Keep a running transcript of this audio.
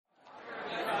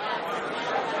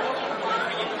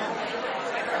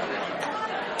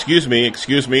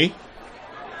Excuse me.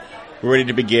 We're ready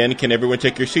to begin. Can everyone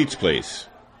take your seats, please?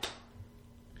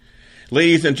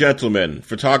 Ladies and gentlemen,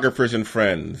 photographers and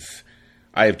friends,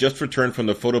 I have just returned from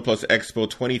the PhotoPlus Expo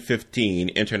 2015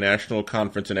 International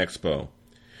Conference and Expo.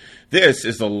 This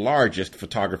is the largest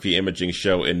photography imaging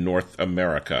show in North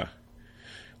America.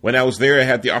 When I was there, I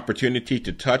had the opportunity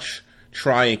to touch,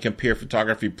 try, and compare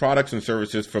photography products and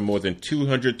services from more than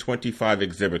 225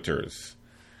 exhibitors.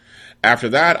 After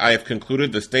that, I have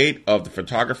concluded the state of the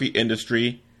photography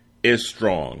industry is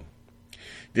strong.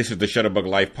 This is the Shutterbug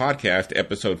Life Podcast,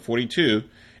 episode 42,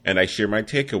 and I share my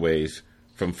takeaways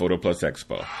from PhotoPlus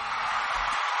Expo.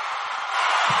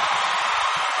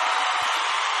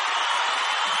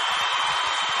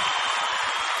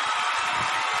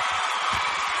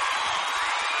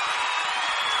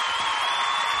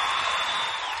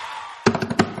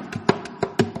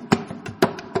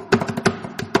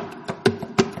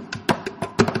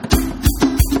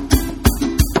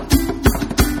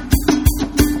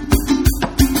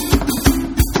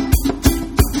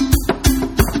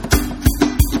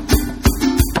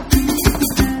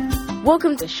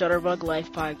 Welcome to the Shutterbug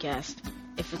Life Podcast.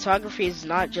 If photography is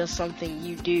not just something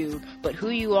you do, but who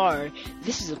you are,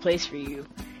 this is a place for you.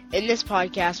 In this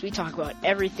podcast, we talk about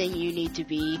everything you need to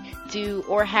be, do,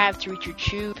 or have to reach your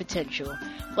true potential.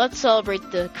 Let's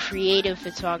celebrate the creative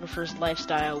photographer's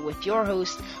lifestyle with your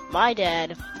host, my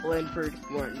dad, Linford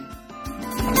Morton.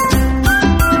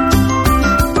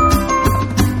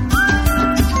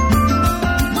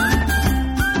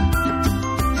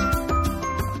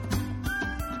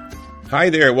 Hi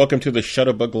there, welcome to the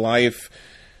Shutterbug Life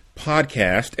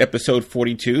Podcast, episode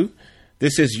 42.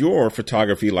 This is your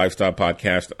photography lifestyle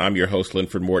podcast. I'm your host,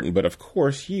 Linford Morton, but of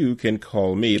course you can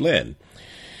call me Lynn.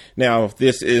 Now,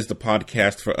 this is the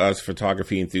podcast for us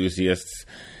photography enthusiasts,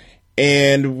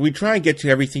 and we try and get to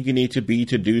everything you need to be,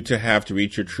 to do, to have, to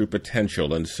reach your true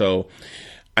potential. And so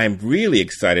I'm really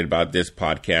excited about this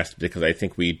podcast because I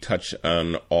think we touch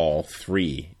on all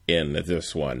three in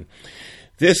this one.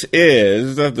 This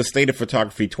is the State of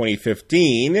Photography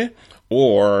 2015,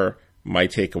 or my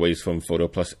takeaways from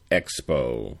PhotoPlus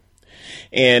Expo.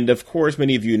 And of course,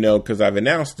 many of you know, because I've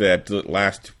announced that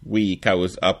last week I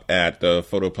was up at the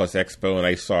PhotoPlus Expo and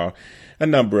I saw a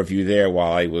number of you there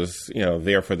while I was,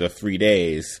 there for the 3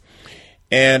 days.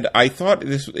 And I thought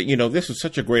this was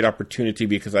such a great opportunity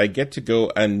because I get to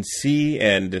go and see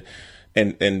and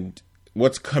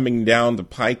what's coming down the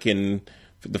pike in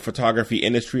the photography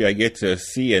industry. I get to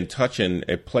see and touch and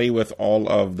play with all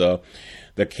of the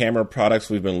camera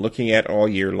products we've been looking at all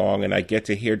year long, and I get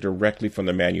to hear directly from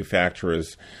the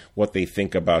manufacturers what they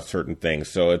think about certain things.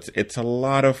 So it's a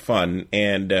lot of fun,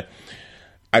 and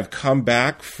I've come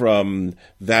back from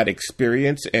that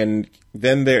experience, and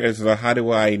then there is the how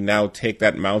do I now take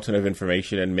that mountain of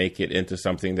information and make it into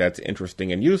something that's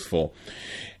interesting and useful.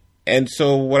 And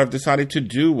so what I've decided to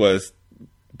do was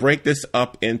break this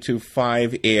up into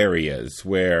 5 areas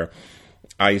where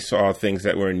I saw things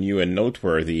that were new and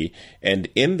noteworthy, and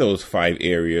in those 5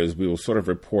 areas, we will sort of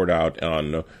report out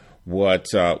on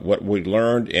what we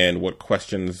learned and what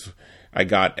questions I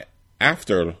got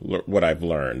after what I've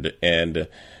learned. And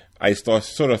I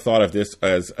sort of thought of this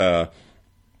as a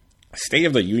State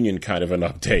of the Union kind of an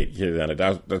update.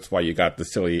 That's why you got the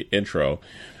silly intro.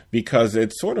 Because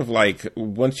it's sort of like,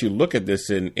 once you look at this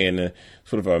in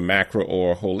sort of a macro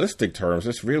or holistic terms,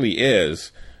 this really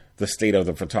is the state of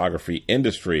the photography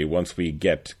industry once we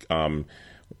get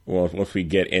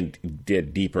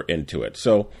deeper into it.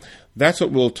 So that's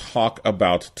what we'll talk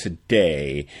about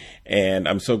today, and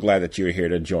I'm so glad that you're here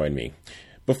to join me.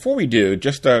 Before we do,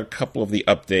 just a couple of the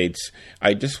updates.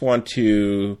 I just want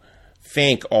to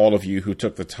thank all of you who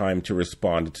took the time to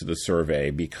respond to the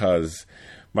survey, because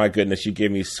my goodness, you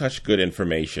gave me such good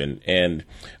information, and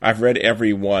I've read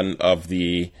every one of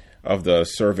the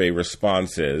survey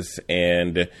responses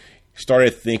and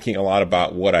started thinking a lot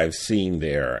about what I've seen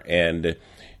there. And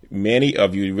many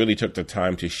of you really took the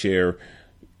time to share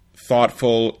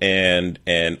thoughtful and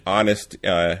honest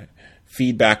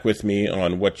feedback with me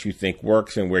on what you think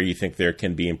works and where you think there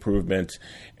can be improvements.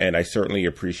 And I certainly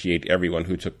appreciate everyone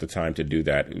who took the time to do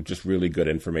that. Just really good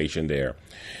information there.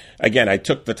 Again, I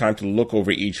took the time to look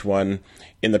over each one.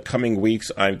 In the coming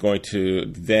weeks, I'm going to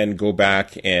then go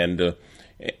back and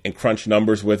crunch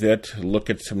numbers with it, look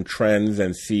at some trends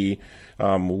and see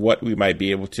what we might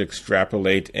be able to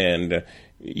extrapolate and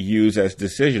use as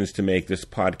decisions to make this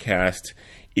podcast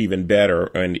even better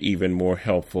and even more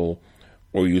helpful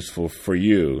or useful for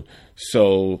you.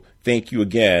 So thank you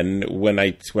again. When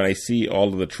I see all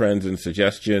of the trends and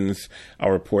suggestions,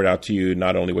 I'll report out to you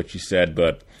not only what you said,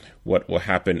 but what will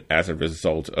happen as a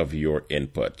result of your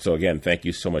input. So again, thank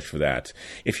you so much for that.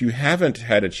 If you haven't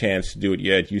had a chance to do it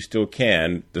yet, you still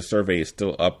can. The survey is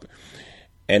still up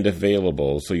and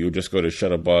available. So you'll just go to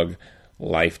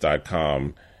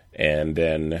shutterbuglife.com and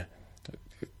then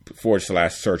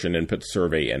 /search and then put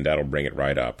survey, and that'll bring it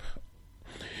right up.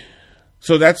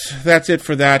 So that's it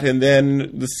for that. And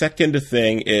then the second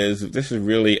thing is, this is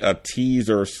really a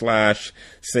teaser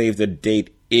 / save the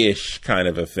date-ish kind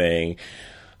of a thing.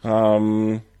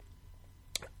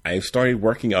 I've started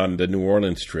working on the New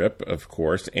Orleans trip, of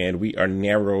course, and we are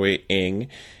narrowing,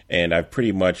 and I've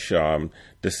pretty much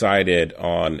decided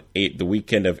on the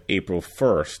weekend of April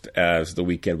 1st as the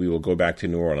weekend we will go back to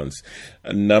New Orleans.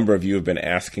 A number of you have been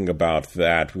asking about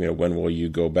that. When will you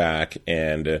go back?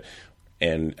 And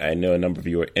I know a number of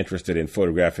you are interested in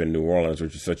photographing New Orleans,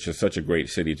 which is such a great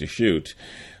city to shoot.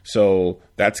 So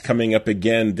that's coming up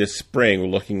again this spring. We're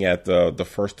looking at the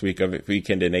first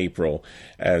weekend in April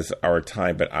as our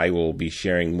time, but I will be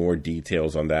sharing more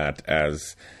details on that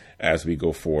as we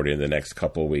go forward in the next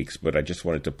couple of weeks. But I just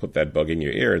wanted to put that bug in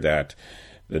your ear that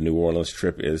the New Orleans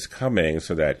trip is coming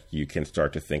so that you can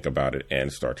start to think about it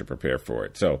and start to prepare for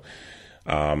it. So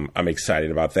I'm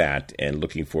excited about that and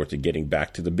looking forward to getting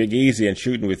back to the Big Easy and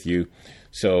shooting with you.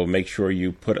 So make sure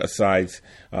you put aside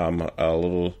a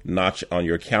little notch on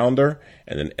your calendar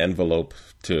and an envelope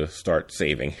to start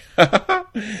saving.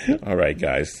 All right,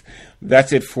 guys.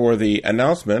 That's it for the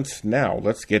announcements. Now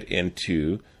let's get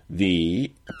into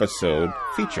the episode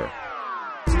feature.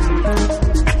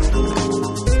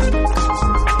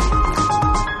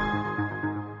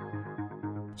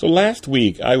 So last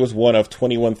week, I was one of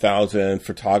 21,000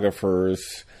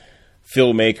 photographers,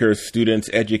 filmmakers, students,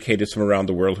 educators from around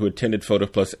the world who attended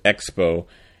PhotoPlus Expo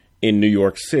in New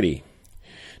York City.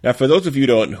 Now, for those of you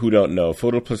who don't know,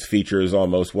 PhotoPlus features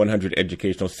almost 100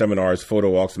 educational seminars, photo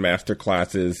walks, master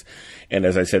classes, and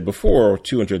as I said before,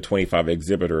 225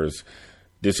 exhibitors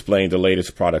displaying the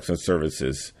latest products and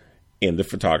services in the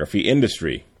photography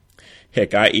industry.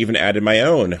 Heck, I even added my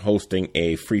own, hosting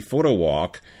a free photo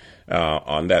walk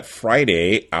on that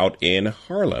Friday out in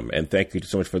Harlem. And thank you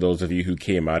so much for those of you who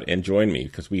came out and joined me,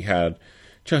 because we had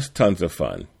just tons of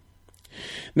fun.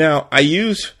 Now, I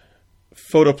use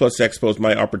PhotoPlus Expo as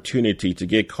my opportunity to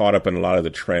get caught up in a lot of the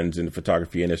trends in the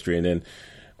photography industry, and then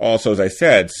also, as I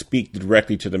said, speak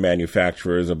directly to the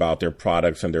manufacturers about their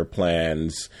products and their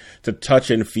plans, to touch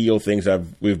and feel things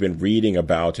we've been reading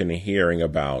about and hearing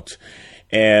about.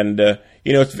 And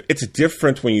it's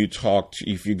different when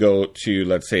if you go to,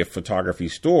 let's say, a photography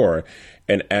store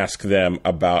and ask them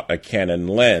about a Canon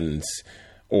lens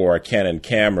or a Canon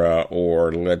camera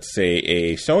or, let's say,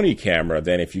 a Sony camera,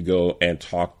 than if you go and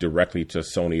talk directly to a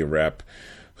Sony rep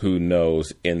who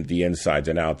knows in the insides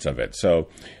and outs of it. So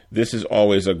this is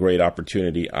always a great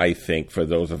opportunity, I think, for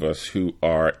those of us who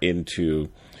are into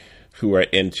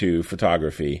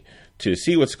photography to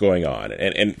see what's going on.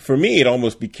 And for me, it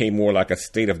almost became more like a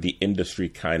state of the industry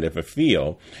kind of a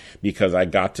feel, because I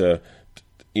got to,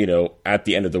 at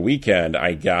the end of the weekend,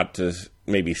 I got to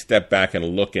maybe step back and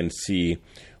look and see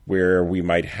where we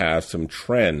might have some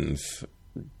trends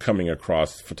coming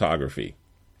across photography.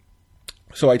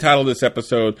 So I titled this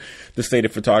episode, The State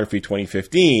of Photography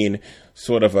 2015,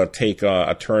 sort of a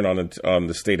turn on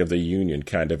the State of the Union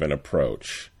kind of an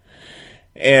approach.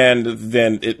 And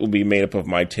then it will be made up of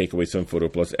my takeaways from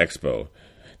PhotoPlus Expo.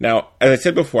 Now, as I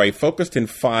said before, I focused in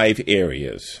 5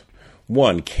 areas.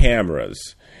 1,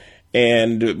 cameras.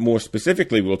 And more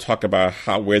specifically, we'll talk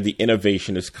about where the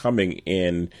innovation is coming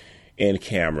in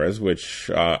cameras, which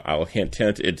I'll hint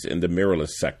it's in the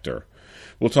mirrorless sector.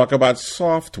 We'll talk about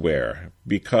software,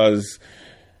 because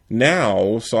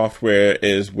now software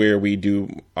is where we do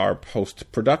our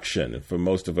post-production for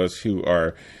most of us who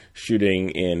are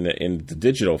shooting in the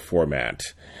digital format.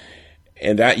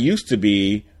 And that used to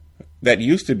be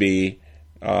just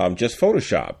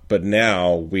Photoshop, but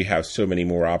now we have so many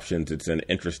more options. It's an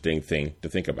interesting thing to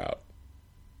think about.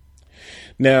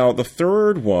 Now, the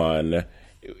third one,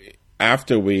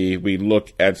 after we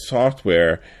look at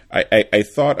software, I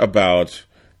thought about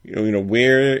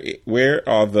where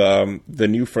are the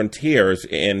new frontiers,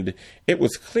 and it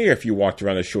was clear if you walked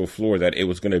around the show floor that it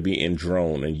was going to be in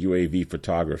drone and UAV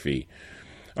photography.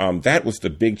 That was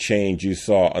the big change you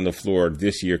saw on the floor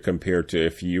this year compared to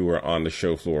if you were on the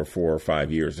show floor 4 or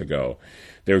 5 years ago.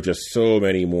 There were just so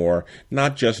many more,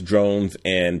 not just drones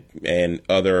and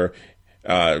other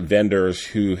vendors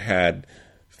who had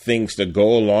things that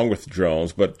go along with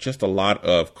drones, but just a lot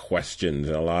of questions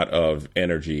and a lot of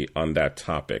energy on that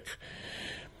topic.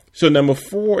 So number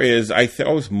 4 is,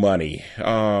 money.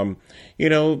 The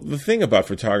thing about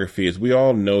photography is we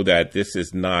all know that this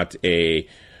is not an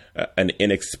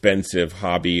inexpensive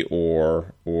hobby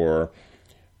or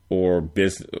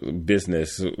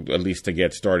business, at least to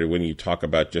get started when you talk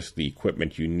about just the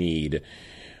equipment you need.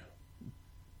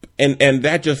 And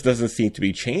that just doesn't seem to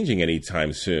be changing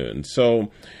anytime soon.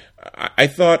 So I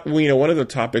thought, one of the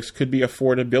topics could be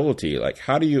affordability. Like,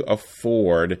 how do you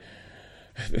afford,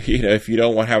 if you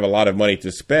don't want to have a lot of money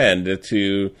to spend,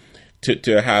 to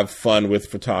have fun with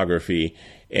photography?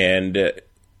 And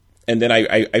then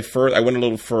I went a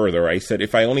little further. I said,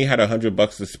 if I only had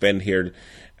 $100 to spend here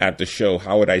at the show,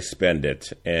 how would I spend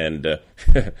it? And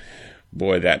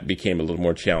boy, that became a little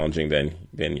more challenging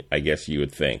than I guess you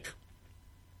would think.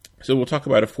 So we'll talk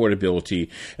about affordability.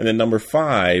 And then number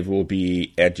 5 will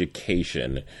be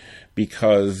education,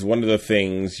 because one of the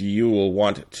things you will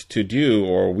want to do,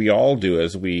 or we all do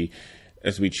as we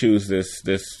choose this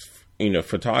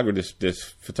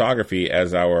photography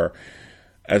as our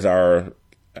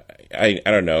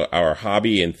our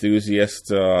hobby,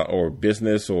 enthusiast, or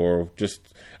business, or just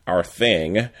our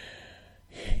thing,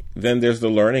 then there's the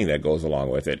learning that goes along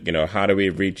with it. How do we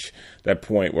reach that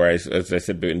point where, as I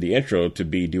said in the intro, to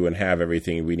be, do, and have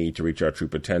everything we need to reach our true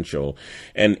potential?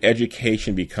 And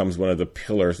education becomes one of the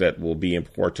pillars that will be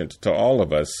important to all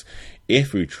of us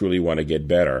if we truly want to get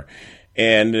better.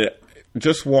 And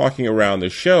just walking around the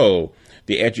show,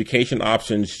 the education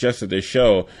options just at the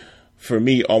show, for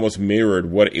me, almost mirrored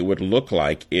what it would look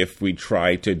like if we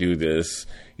tried to do this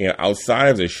outside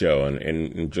of the show and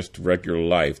in just regular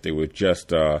life. There were just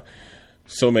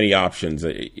so many options.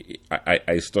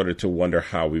 I started to wonder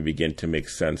how we begin to make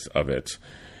sense of it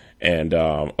and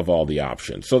of all the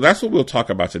options. So that's what we'll talk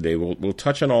about today. We'll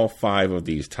touch on all 5 of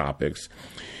these topics.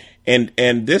 And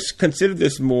consider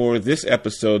this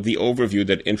episode, the overview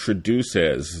that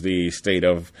introduces the state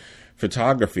of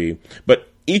photography. But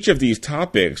each of these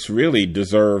topics really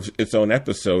deserves its own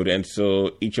episode, and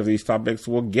so each of these topics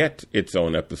will get its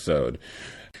own episode.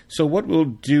 So what we'll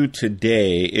do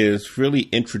today is really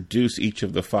introduce each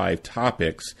of the 5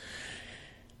 topics,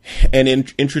 and in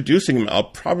introducing them, I'll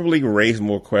probably raise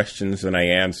more questions than I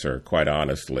answer, quite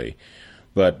honestly.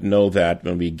 But know that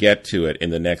when we get to it in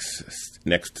the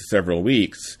next several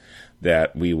weeks,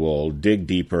 that we will dig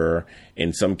deeper.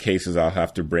 In some cases, I'll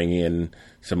have to bring in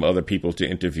some other people to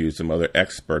interview, some other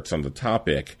experts on the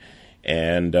topic,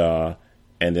 and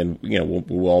then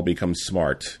we'll all become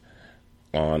smart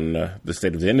on the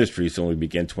state of the industry. So when we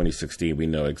begin 2016, we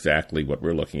know exactly what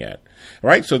we're looking at. All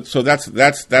right, so that's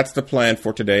the plan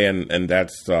for today, and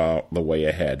that's the way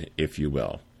ahead, if you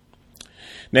will.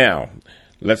 Now,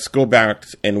 let's go back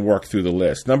and work through the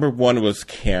list. Number 1 was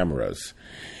cameras.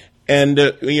 And,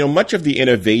 much of the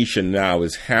innovation now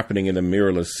is happening in the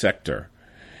mirrorless sector.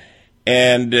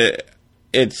 And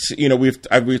it's,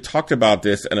 we've talked about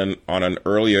this on an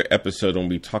earlier episode when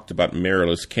we talked about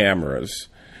mirrorless cameras.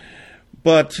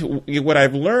 But what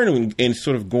I've learned in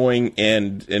sort of going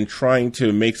and trying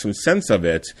to make some sense of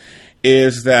it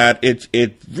is that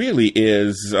it really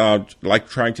is like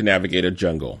trying to navigate a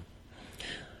jungle.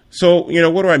 So,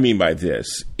 what do I mean by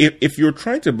this? If you're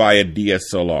trying to buy a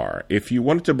DSLR, if you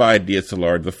wanted to buy a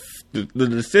DSLR, the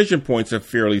decision points are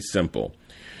fairly simple.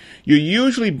 You're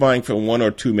usually buying from 1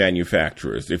 or 2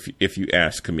 manufacturers, if you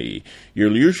ask me.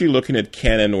 You're usually looking at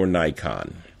Canon or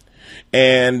Nikon.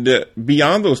 And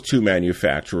beyond those 2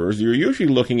 manufacturers, you're usually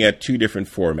looking at 2 different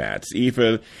formats.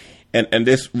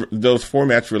 Those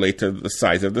formats relate to the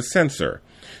size of the sensor.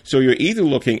 So you're either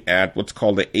looking at what's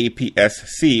called the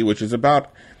APS-C, which is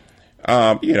about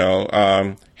half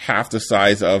the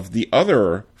size of the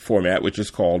other format, which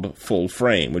is called full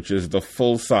frame, which is the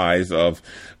full size of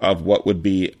what would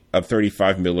be a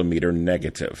 35 millimeter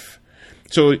negative.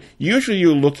 So usually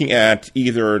you're looking at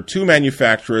either 2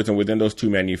 manufacturers, and within those 2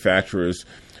 manufacturers,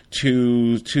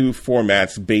 two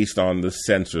formats based on the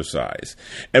sensor size.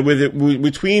 And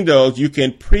between those, you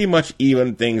can pretty much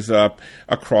even things up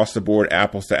across the board,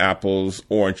 apples to apples,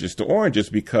 oranges to oranges,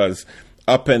 because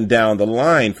up and down the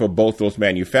line for both those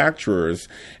manufacturers,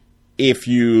 if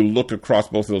you look across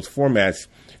both of those formats,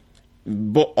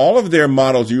 all of their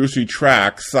models usually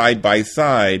track side by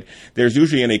side. There's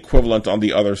usually an equivalent on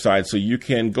the other side, so you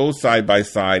can go side by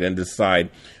side and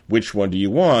decide which one do you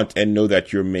want and know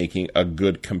that you're making a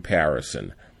good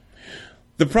comparison.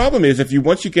 The problem is,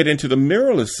 once you get into the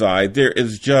mirrorless side, there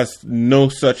is just no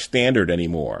such standard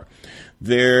anymore.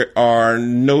 There are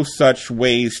no such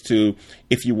ways to,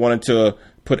 if you wanted to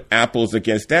put apples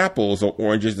against apples or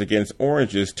oranges against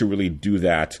oranges to really do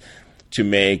that, to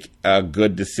make a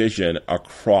good decision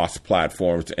across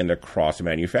platforms and across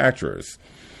manufacturers.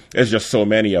 There's just so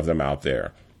many of them out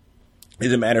there.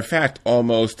 As a matter of fact,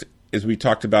 almost as we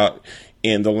talked about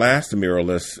in the last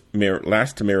mirrorless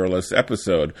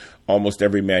episode, almost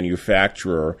every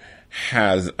manufacturer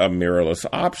has a mirrorless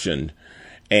option.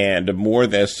 And more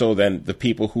than so than the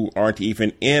people who aren't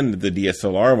even in the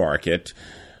DSLR market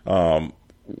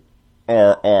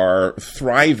are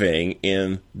thriving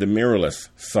in the mirrorless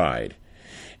side.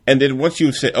 And then once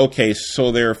you say, okay,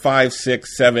 so there are 5,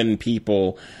 6, 7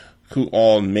 people who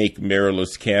all make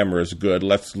mirrorless cameras good,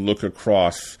 let's look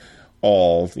across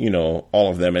all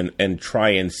of them and try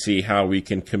and see how we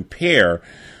can compare.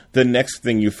 The next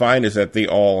thing you find is that they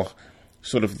all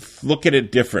sort of look at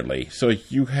it differently. So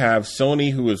you have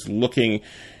Sony, who is looking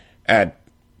at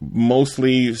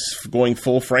mostly going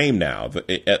full frame now.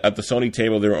 At the Sony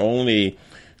table, there are only,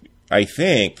 I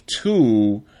think,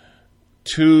 two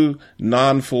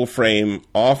non-full frame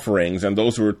offerings, and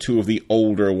those were 2 of the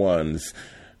older ones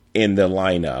in the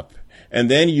lineup. And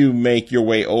then you make your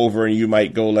way over and you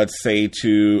might go, let's say,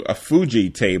 to a Fuji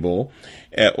table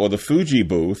or the Fuji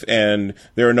booth, and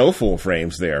there are no full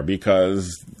frames there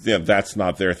because that's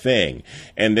not their thing.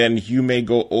 And then you may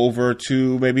go over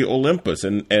to maybe Olympus,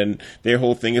 and their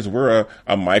whole thing is we're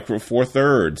a micro four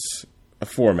thirds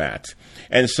format.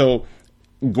 And so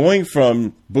going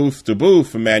from booth to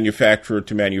booth, from manufacturer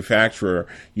to manufacturer,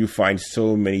 you find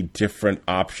so many different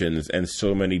options and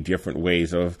so many different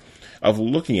ways of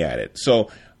looking at it. So,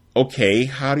 okay,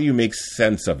 how do you make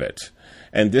sense of it?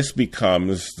 And this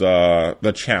becomes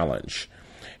the challenge.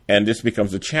 And this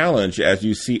becomes a challenge as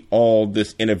you see all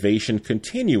this innovation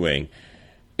continuing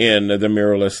in the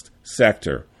mirrorless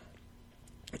sector.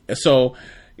 So,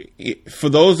 for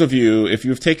those of you, if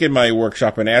you've taken my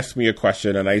workshop and asked me a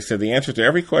question and I said the answer to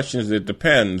every question is it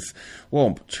depends,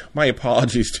 well, my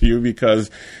apologies to you, because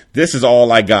this is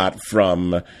all I got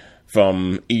from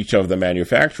each of the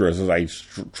manufacturers as I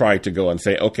try to go and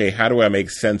say, okay, how do I make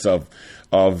sense of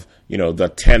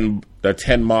the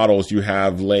 10 models you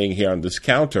have laying here on this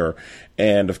counter?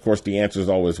 And of course the answer is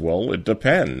always, well, it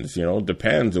depends,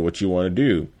 depends on what you want to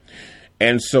do.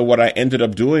 And so what I ended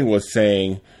up doing was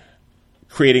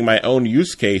creating my own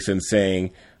use case and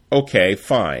saying, okay,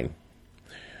 fine.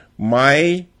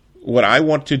 What I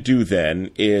want to do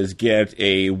then is get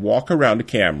a walk-around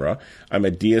camera. I'm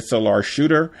a DSLR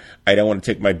shooter. I don't want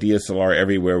to take my DSLR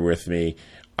everywhere with me.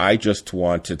 I just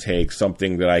want to take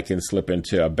something that I can slip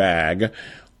into a bag,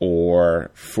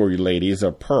 or for you ladies,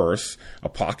 a purse, a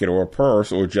pocket or a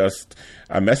purse, or just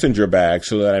a messenger bag,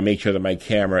 so that I make sure that my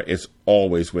camera is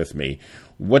always with me.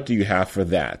 What do you have for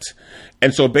that?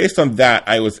 And so based on that,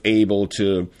 I was able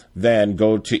to then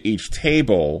go to each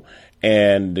table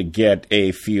and get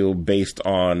a feel based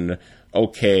on,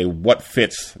 okay, what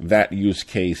fits that use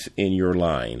case in your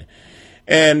line.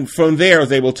 And from there, I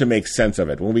was able to make sense of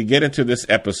it. When we get into this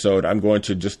episode, I'm going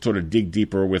to just sort of dig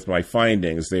deeper with my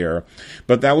findings there.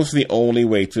 But that was the only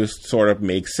way to sort of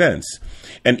make sense.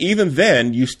 And even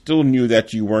then, you still knew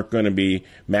that you weren't going to be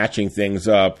matching things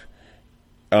up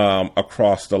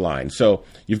across the line. So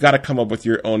you've got to come up with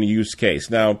your own use case.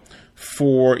 Now,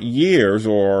 for years,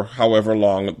 or however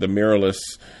long the mirrorless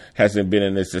hasn't been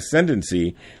in its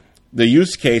ascendancy, the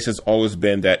use case has always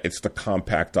been that it's the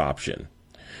compact option.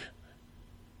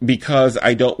 Because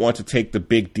I don't want to take the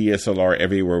big DSLR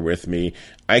everywhere with me,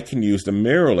 I can use the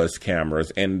mirrorless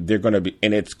cameras, and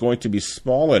it's going to be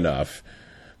small enough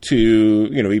to,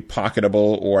 be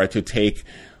pocketable, or to take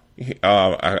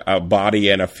a body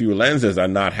and a few lenses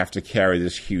and not have to carry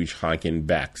this huge honking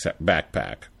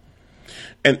backpack.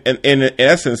 And in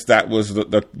essence, that was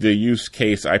the use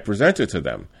case I presented to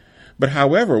them. But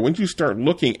however, when you start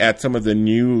looking at some of the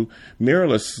new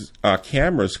mirrorless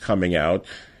cameras coming out,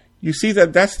 you see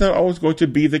that that's not always going to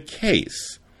be the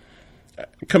case.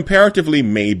 Comparatively,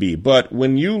 maybe, but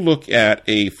when you look at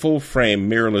a full-frame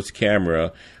mirrorless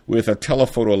camera with a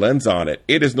telephoto lens on it,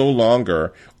 it is no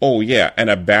longer, and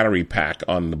a battery pack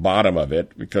on the bottom of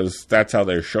it, because that's how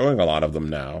they're showing a lot of them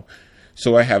now.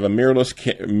 So I have a mirrorless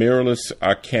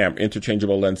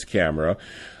interchangeable lens camera,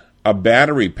 a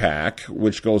battery pack,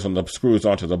 which goes on the screws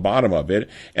onto the bottom of it,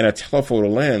 and a telephoto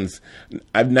lens.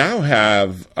 I now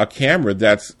have a camera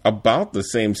that's about the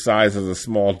same size as a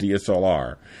small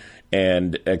DSLR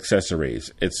and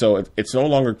accessories. It's no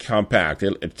longer compact.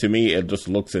 To me, it just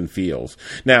looks and feels.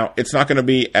 Now, it's not going to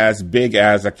be as big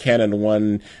as a Canon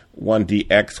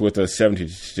 1DX with a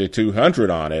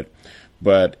 70-200 on it,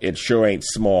 but it sure ain't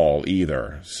small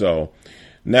either. So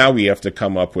now we have to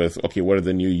come up with, okay, what are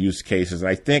the new use cases? And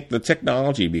I think the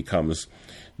technology becomes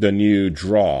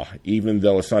draw, even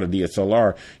though it's not a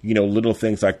DSLR. Little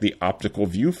things like the optical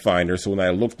viewfinder. So when I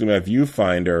look through my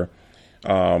viewfinder,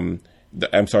 the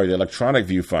electronic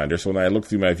viewfinder. So when I look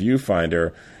through my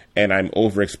viewfinder and I'm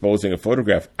overexposing a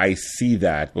photograph, I see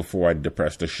that before I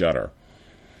depress the shutter.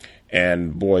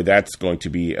 And boy, that's going to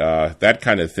be that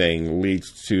kind of thing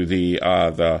leads to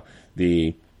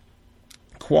the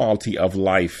quality of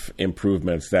life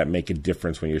improvements that make a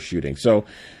difference when you're shooting. So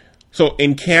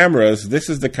in cameras, this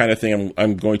is the kind of thing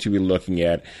I'm going to be looking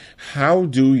at. How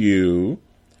do you,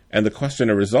 and the question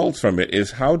that results from it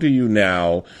is, how do you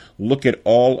now look at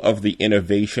all of the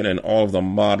innovation and all of the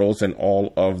models and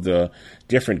all of the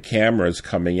different cameras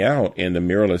coming out in the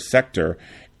mirrorless sector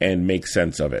and make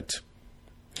sense of it?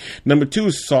 Number 2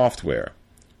 is software.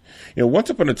 Once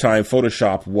upon a time,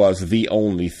 Photoshop was the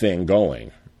only thing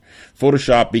going.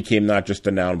 Photoshop became not just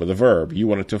a noun but a verb. You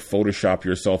wanted to Photoshop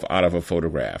yourself out of a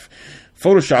photograph.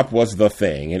 Photoshop was the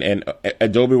thing, and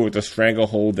Adobe with the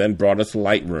stranglehold then brought us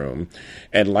Lightroom,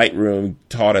 and Lightroom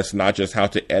taught us not just how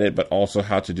to edit but also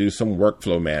how to do some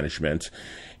workflow management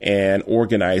and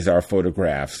organize our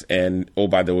photographs. And oh,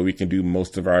 by the way, we can do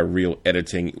most of our real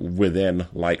editing within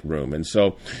Lightroom. And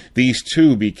so these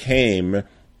two became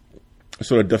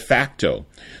sort of de facto,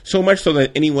 so much so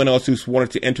that anyone else who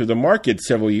wanted to enter the market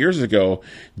several years ago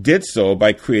did so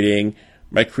by creating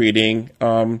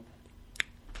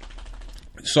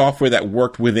software that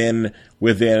worked within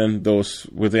those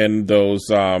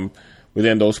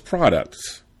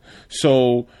products.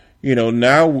 So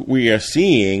now we are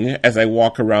seeing, as I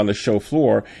walk around the show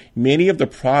floor, many of the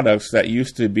products that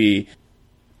used to be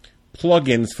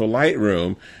plugins for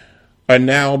Lightroom are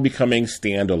now becoming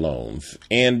standalones.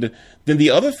 And then the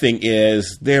other thing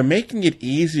is they're making it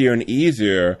easier and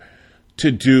easier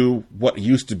to do what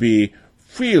used to be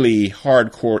really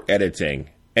hardcore editing.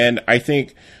 And I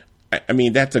think,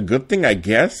 that's a good thing, I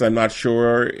guess. I'm not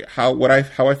sure how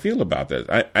I feel about this.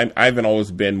 I've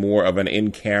always been more of an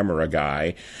in-camera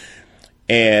guy.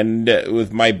 And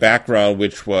with my background,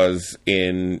 which was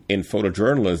in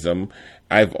photojournalism,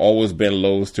 I've always been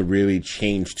loath to really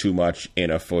change too much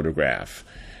in a photograph.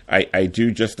 I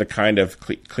do just the kind of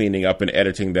cleaning up and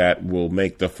editing that will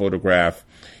make the photograph,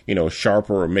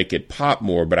 sharper or make it pop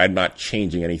more, but I'm not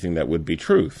changing anything that would be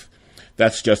truth.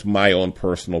 That's just my own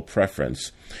personal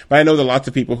preference. But I know there are lots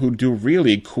of people who do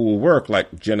really cool work,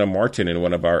 like Jenna Martin in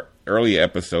one of our early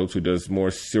episodes, who does more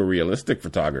surrealistic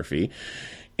photography.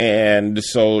 And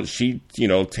so she,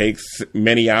 takes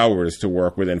many hours to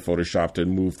work within Photoshop to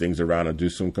move things around and do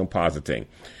some compositing.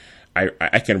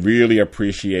 I can really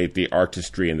appreciate the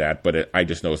artistry in that, but I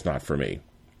just know it's not for me.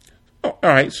 Oh, all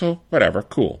right, so whatever,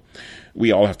 cool.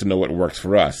 We all have to know what works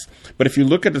for us. But if you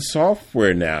look at the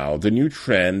software now, the new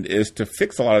trend is to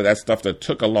fix a lot of that stuff that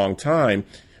took a long time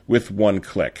with one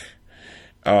click.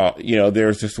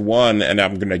 There's this one, and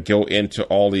I'm going to go into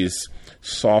all these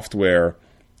software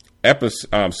options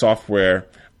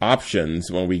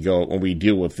when we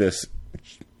deal with this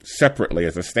separately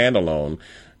as a standalone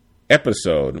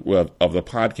episode of the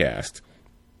podcast.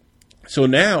 So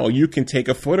now you can take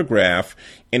a photograph,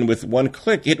 and with one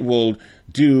click, it will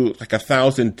do like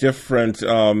 1,000 different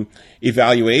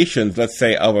evaluations, let's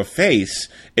say, of a face.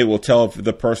 It will tell if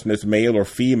the person is male or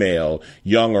female,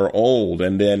 young or old,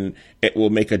 and then it will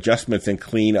make adjustments and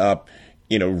clean up,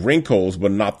 wrinkles,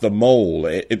 but not the mole.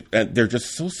 They're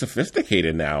just so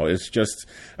sophisticated now. It's just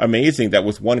amazing that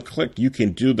with one click, you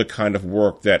can do the kind of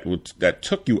work that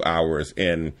took you hours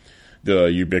in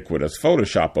the ubiquitous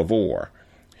Photoshop of ore.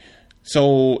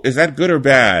 So is that good or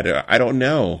bad? I don't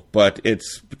know, but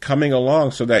it's coming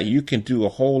along so that you can do a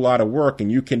whole lot of work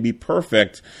and you can be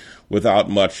perfect without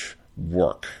much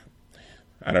work.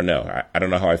 I don't know. I don't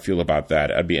know how I feel about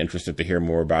that. I'd be interested to hear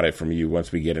more about it from you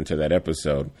once we get into that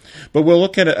episode. But we'll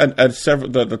look at several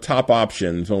the top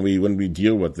options when we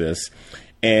deal with this,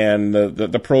 and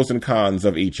the pros and cons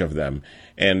of each of them,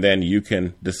 and then you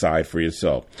can decide for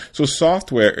yourself. So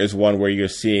software is one where you're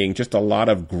seeing just a lot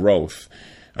of growth,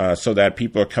 so that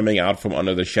people are coming out from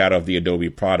under the shadow of the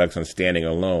Adobe products and standing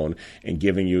alone and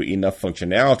giving you enough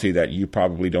functionality that you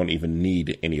probably don't even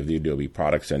need any of the Adobe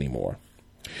products anymore.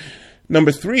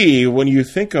 Number 3, when you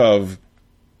think of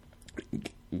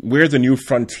where the new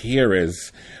frontier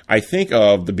is, I think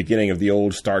of the beginning of the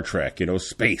old Star Trek,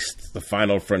 space, the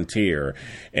final frontier.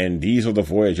 And these are the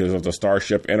voyages of the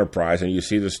Starship Enterprise. And you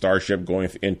see the starship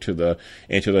going into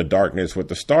the darkness with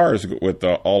the stars,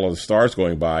 all of the stars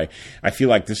going by. I feel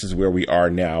like this is where we are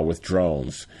now with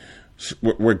drones.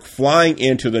 We're flying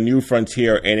into the new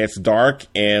frontier, and it's dark,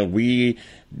 and we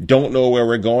don't know where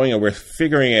we're going, and we're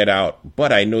figuring it out.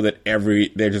 But I know that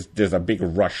there's a big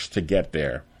rush to get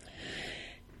there.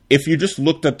 if you just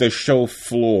looked at the show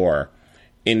floor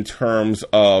in terms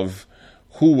of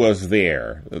who was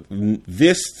there,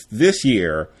 this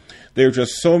year, there are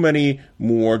just so many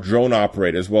more drone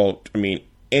operators. Well, I mean,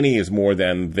 any is more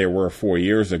than there were 4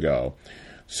 years ago.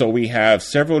 So we have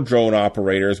several drone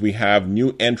operators. We have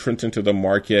new entrants into the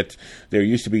market. There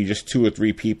used to be just 2 or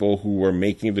 3 people who were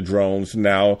making the drones.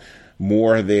 Now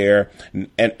more there,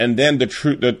 and then the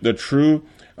true,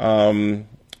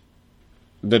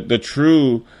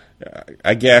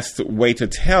 I guess, way to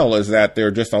tell is that there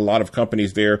are just a lot of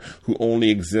companies there who only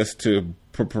exist to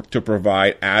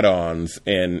provide add-ons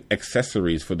and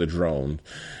accessories for the drone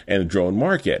and the drone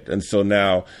market. And so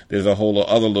now there's a whole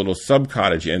other little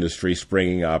sub-cottage industry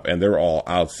springing up, and they're all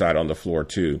outside on the floor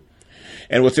too.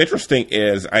 And what's interesting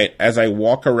is as I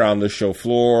walk around the show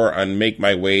floor and make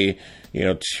my way,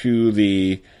 to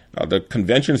the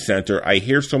convention center, I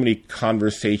hear so many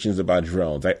conversations about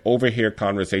drones. I overhear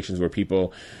conversations where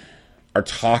people are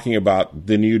talking about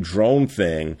the new drone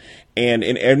thing. And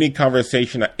in every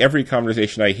conversation I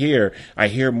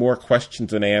hear more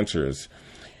questions than answers.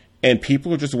 And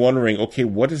people are just wondering, okay,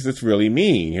 what does this really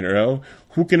mean?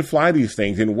 Who can fly these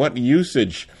things, and what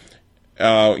usage?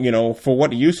 For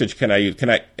what usage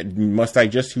must I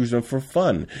just use them for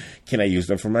fun? Can I use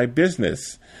them for my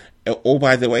business? Oh,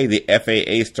 by the way, the FAA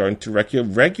is starting to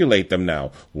regulate them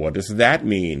now. What does that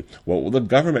mean? What will the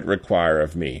government require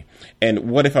of me?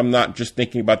 And what if I'm not just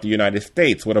thinking about the United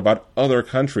States? What about other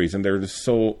countries? And there's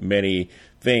so many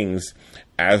things.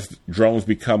 As drones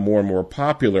become more and more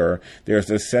popular, there's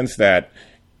this sense that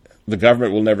the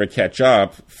government will never catch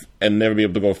up and never be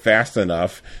able to go fast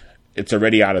enough. It's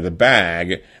already out of the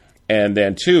bag. And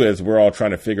then, too, is we're all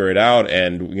trying to figure it out,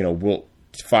 and,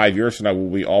 5 years from now, will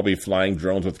we all be flying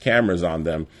drones with cameras on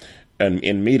them and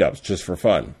in meetups just for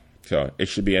fun? So it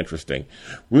should be interesting.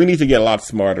 We need to get a lot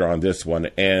smarter on this one.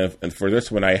 And for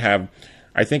this one, I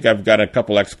think I've got a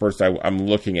couple experts I'm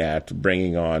looking at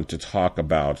bringing on to talk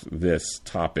about this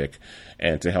topic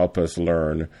and to help us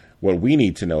learn what we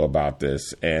need to know about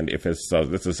this, and if this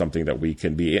is something that we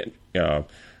can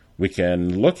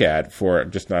look at for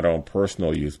just not our own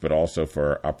personal use, but also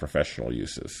for our professional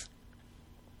uses.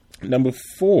 Number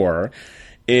 4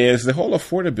 is the whole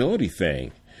affordability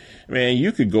thing. I mean,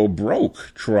 you could go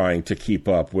broke trying to keep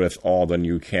up with all the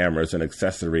new cameras and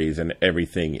accessories and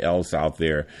everything else out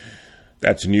there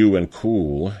that's new and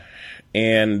cool.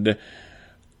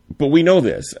 But we know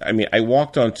this. I mean, I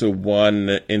walked into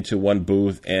one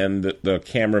booth, and the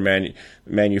camera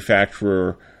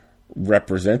manufacturer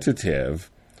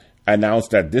representative announced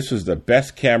that this was the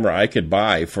best camera I could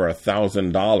buy for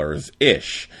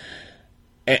 $1,000-ish.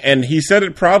 And he said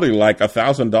it proudly, like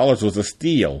 $1,000 was a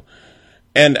steal.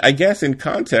 And I guess in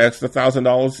context,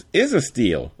 $1,000 is a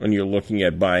steal when you're looking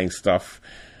at buying stuff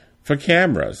for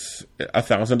cameras.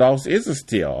 $1,000 is a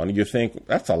steal. And you think,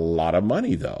 that's a lot of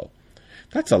money, though.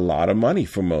 That's a lot of money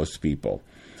for most people,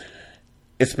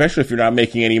 especially if you're not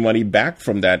making any money back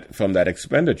from that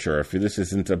expenditure. If this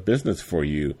isn't a business for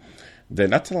you,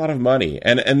 then that's a lot of money.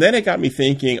 And then it got me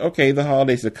thinking, okay, the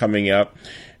holidays are coming up.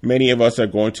 Many of us are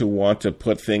going to want to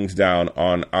put things down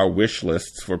on our wish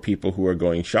lists for people who are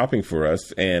going shopping for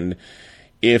us. And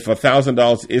if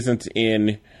 $1,000 isn't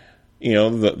in,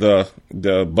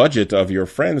 the budget of your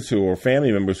friends who are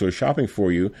family members who are shopping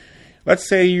for you, let's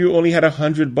say you only had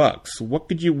 $100. What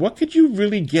could you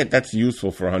really get that's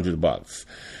useful for $100?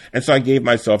 And so I gave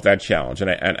myself that challenge, and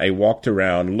I walked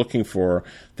around looking for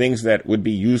things that would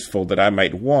be useful that I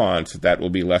might want that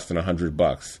will be less than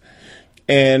 $100.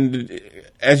 And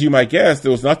as you might guess,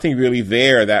 there was nothing really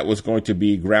there that was going to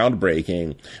be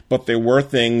groundbreaking, but there were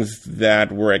things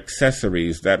that were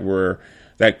accessories that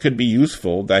could be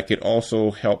useful, that could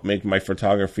also help make my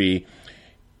photography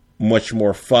much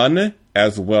more fun,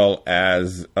 as well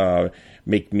as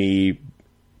make me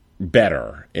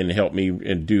better and help me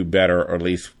and do better, or at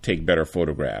least take better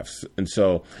photographs. And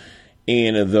so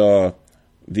in the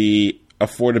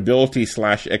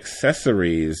affordability /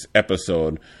 accessories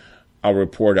episode, I'll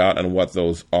report out on what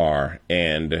those are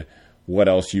and what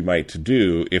else you might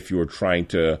do if you were trying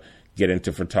to get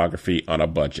into photography on a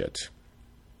budget.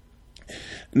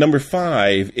 Number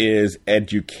 5 is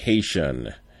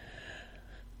education.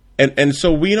 And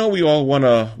so we know we all want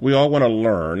to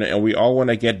learn, and we all want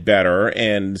to get better.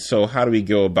 And so how do we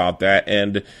go about that?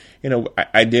 And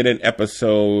I did an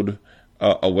episode,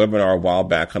 a webinar a while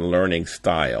back on learning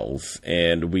styles,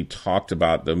 and we talked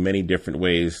about the many different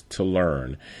ways to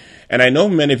learn. And I know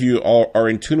many of you all are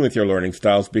in tune with your learning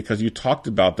styles because you talked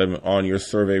about them on your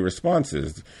survey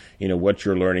responses. What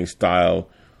your learning style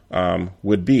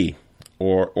would be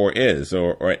or is,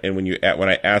 and when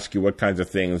I ask you what kinds of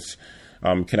things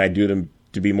can I do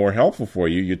to be more helpful for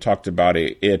you. You talked about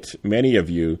it, many of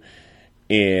you,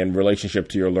 in relationship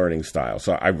to your learning style.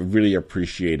 So I really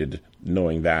appreciated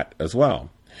knowing that as well.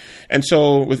 And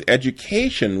so with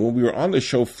education, when we were on the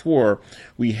show floor,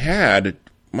 we had,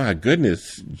 my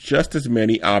goodness, just as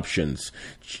many options.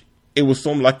 It was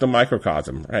so like the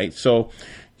microcosm, right? So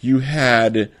you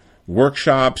had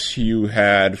workshops, you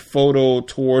had photo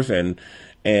tours and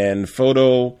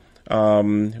photo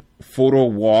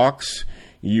walks,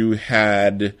 you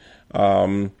had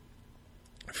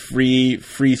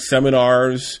free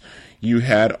seminars, you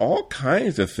had all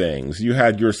kinds of things. You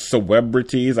had your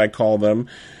celebrities, I call them.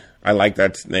 I like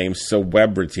that name,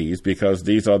 celebrities, because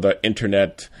these are the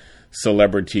internet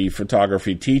celebrity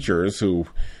photography teachers who,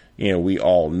 we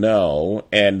all know.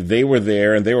 And they were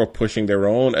there and they were pushing their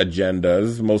own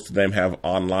agendas. Most of them have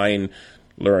online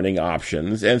learning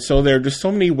options. And so there are just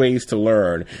so many ways to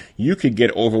learn. You could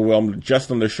get overwhelmed just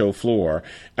on the show floor,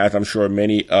 as I'm sure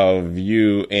many of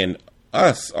you and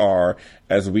us are,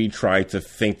 as we try to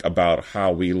think about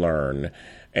how we learn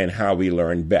and how we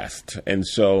learn best. And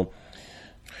so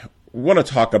I want to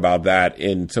talk about that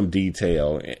in some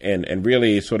detail and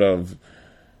really sort of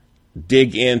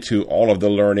dig into all of the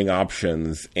learning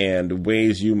options and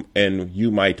ways you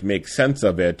might make sense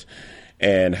of it,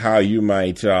 and how you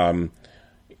might,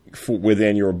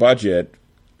 within your budget,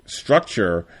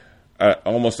 structure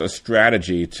almost a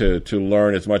strategy to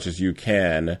learn as much as you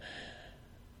can.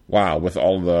 Wow, with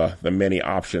all the many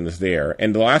options there.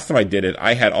 And the last time I did it,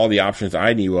 I had all the options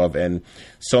I knew of, and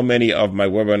so many of my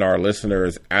webinar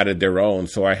listeners added their own.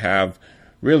 So I have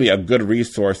really a good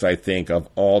resource, I think, of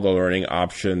all the learning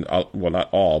options, well, not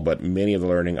all, but many of the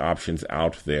learning options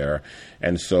out there.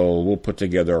 And so we'll put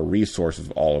together a resource of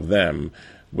all of them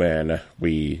when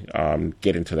we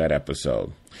get into that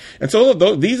episode. And so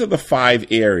these are the 5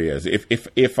 areas.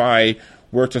 If I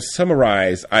were to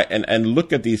summarize and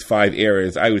look at these 5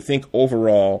 areas, I would think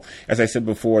overall, as I said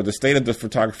before, the state of the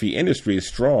photography industry is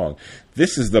strong.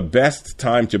 This is the best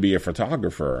time to be a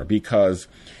photographer, because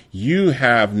you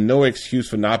have no excuse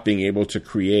for not being able to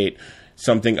create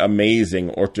something amazing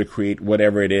or to create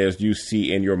whatever it is you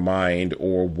see in your mind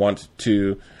or want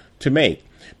to make.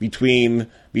 Between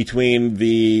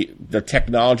the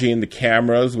technology and the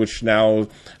cameras, which now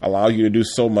allow you to do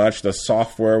so much, the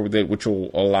software which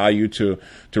will allow you to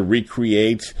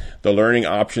recreate, the learning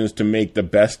options to make the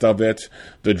best of it,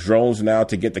 the drones now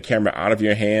to get the camera out of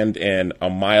your hand and a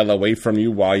mile away from you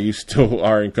while you still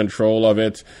are in control of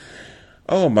it.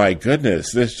 Oh my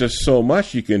goodness, there's just so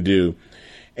much you can do,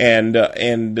 and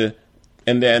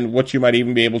then what you might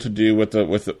even be able to do with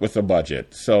a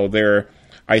budget. So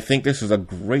I think this is a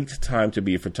great time to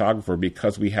be a photographer,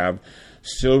 because we have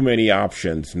so many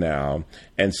options now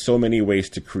and so many ways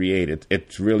to create it.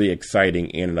 It's really exciting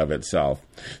in and of itself.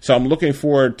 So I'm looking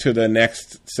forward to the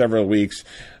next several weeks.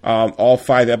 All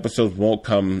 5 episodes won't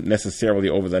come necessarily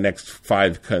over the next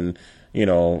 5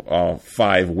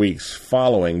 weeks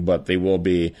following, but they will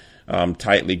be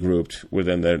tightly grouped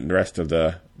within the rest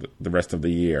of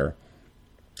the year.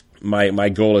 My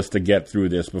goal is to get through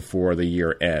this before the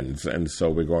year ends, and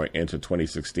so we're going into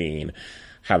 2016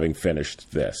 having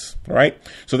finished this. All right,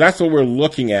 so that's what we're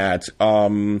looking at.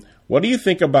 What do you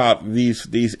think about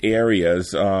these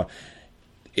areas?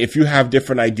 If you have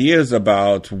different ideas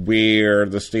about where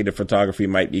the state of photography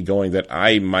might be going that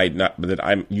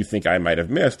you think I might have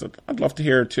missed, I'd love to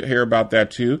hear about that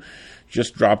too.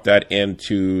 Just drop that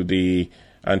into the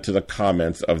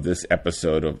comments of this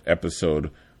episode, of episode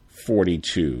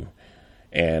 42,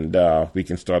 and we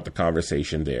can start the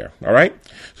conversation there. All right,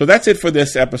 so that's it for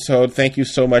this episode. Thank you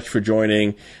so much for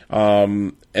joining,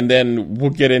 and then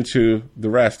we'll get into the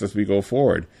rest as we go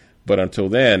forward. But until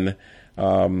then,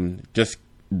 just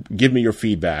give me your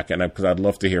feedback, and because I'd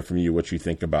love to hear from you what you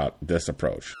think about this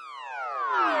approach.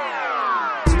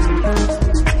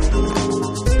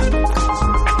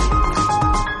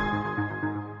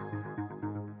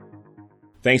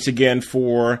 Thanks again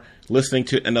for listening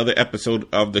to another episode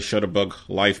of the Shutterbug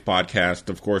Life podcast.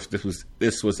 Of course,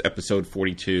 this was episode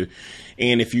 42.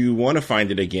 And if you want to find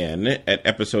it again at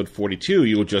episode 42,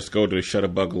 you'll just go to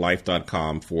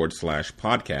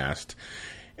shutterbuglife.com/podcast.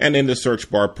 And in the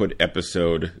search bar, put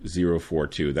episode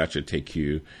 042. That should take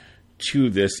you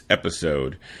to this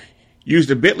episode. Use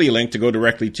the bit.ly link to go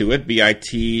directly to it,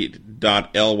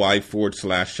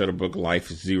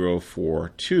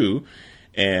 bit.ly/shutterbuglife042.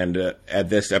 And at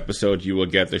this episode, you will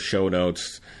get the show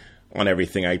notes on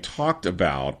everything I talked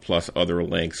about, plus other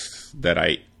links that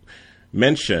I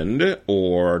mentioned,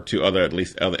 or to at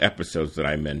least other episodes that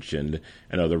I mentioned,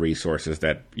 and other resources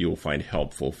that you will find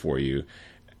helpful for you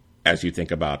as you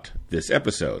think about this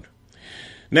episode.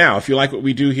 Now, if you like what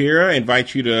we do here, I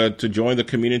invite you to join the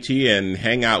community and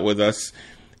hang out with us.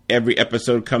 Every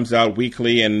episode comes out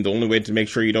weekly, and the only way to make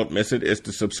sure you don't miss it is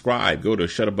to subscribe. Go to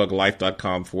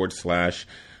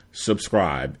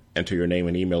shutterbuglife.com/subscribe. Enter your name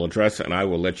and email address, and I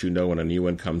will let you know when a new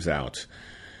one comes out.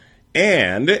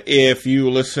 And if you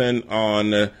listen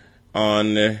on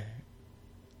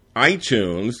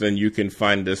iTunes, then you can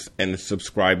find us and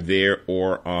subscribe there,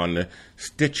 or on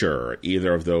Stitcher.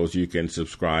 Either of those you can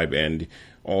subscribe, and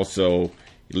also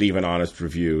leave an honest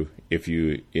review if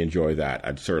you enjoy that.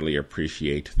 I'd certainly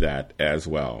appreciate that as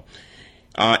well.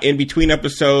 In between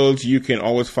episodes, you can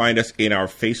always find us in our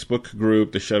Facebook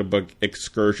group, the Shutterbug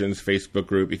Excursions Facebook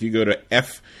group. If you go to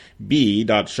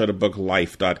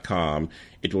fb.shutterbuglife.com,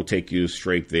 it will take you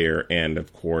straight there, and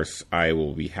of course, I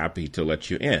will be happy to let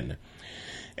you in.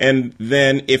 And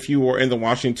then if you are in the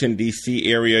Washington,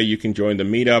 D.C. area, you can join the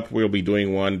meetup. We'll be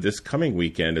doing one this coming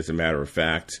weekend, as a matter of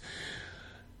fact.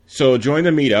 So join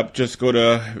the meetup. Just go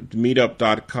to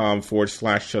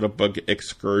meetup.com/Shutterbug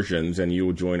Excursions, and you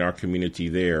will join our community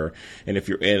there. And if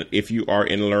you are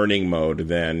in learning mode,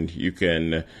 then you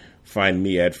can find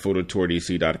me at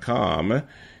phototourdc.com.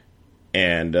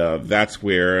 And that's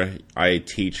where I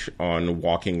teach on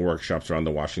walking workshops around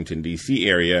the Washington, D.C.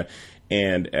 area.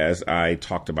 And as I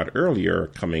talked about earlier,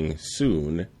 coming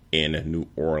soon in New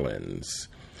Orleans.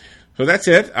 So that's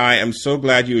it. I am so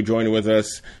glad you joined with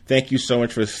us. Thank you so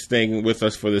much for staying with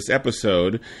us for this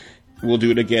episode. We'll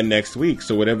do it again next week.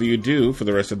 So whatever you do for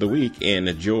the rest of the week,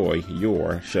 enjoy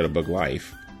your Shutterbug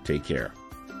life. Take care.